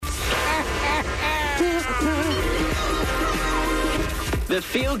The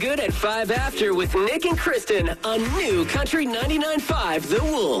Feel Good at 5 After with Nick and Kristen on New Country 99.5 The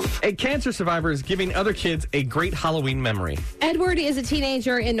Wolf. A cancer survivor is giving other kids a great Halloween memory. Edward is a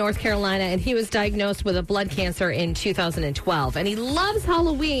teenager in North Carolina, and he was diagnosed with a blood cancer in 2012. And he loves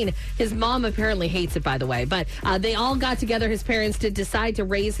Halloween. His mom apparently hates it, by the way. But they all got together, his parents, to decide to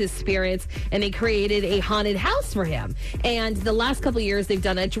raise his spirits, and they created a haunted house for him. And the last couple of years, they've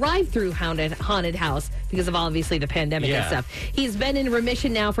done a drive-through haunted house because of obviously the pandemic and stuff. He's been in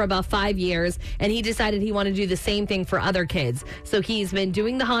remission now for about 5 years, and he decided he wanted to do the same thing for other kids. So he's been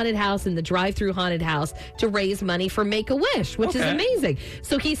doing the haunted house and the drive-through haunted house to raise money for Make-A-Wish, which is amazing.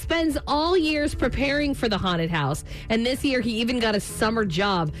 So he spends all years preparing for the haunted house, and this year he even got a summer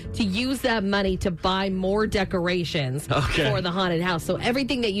job to use that money to buy more decorations for the haunted house. So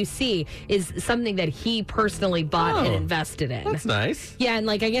everything that you see is something that he personally bought and invested in. That's nice. Yeah, and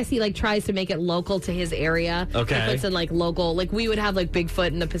I guess he tries to make it local to his area. Okay. He puts in local, we would have Bigfoot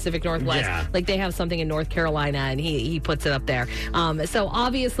in the Pacific Northwest. Yeah. They have something in North Carolina, and he puts it up there. So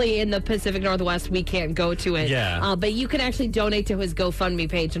obviously in the Pacific Northwest we can't go to it. Yeah. But you can actually donate to his GoFundMe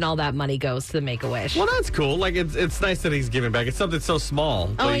page, and all that money goes to the Make-A-Wish. Well, that's cool. It's nice that he's giving back. It's something so small.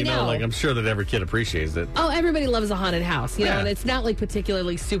 Oh, But, I know. I'm sure that every kid appreciates it. Oh, everybody loves a haunted house, you know, and it's not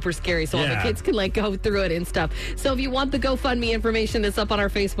particularly super scary, so all the kids can go through it and stuff. So if you want the GoFundMe information, it's up on our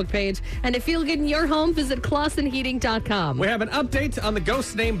Facebook page. And to feel good in your home, visit ClausenHeating.com. We have an update on the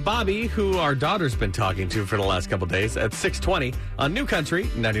ghost named Bobby, who our daughter's been talking to for the last couple days at 6:20 on New Country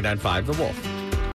 99.5 The Wolf.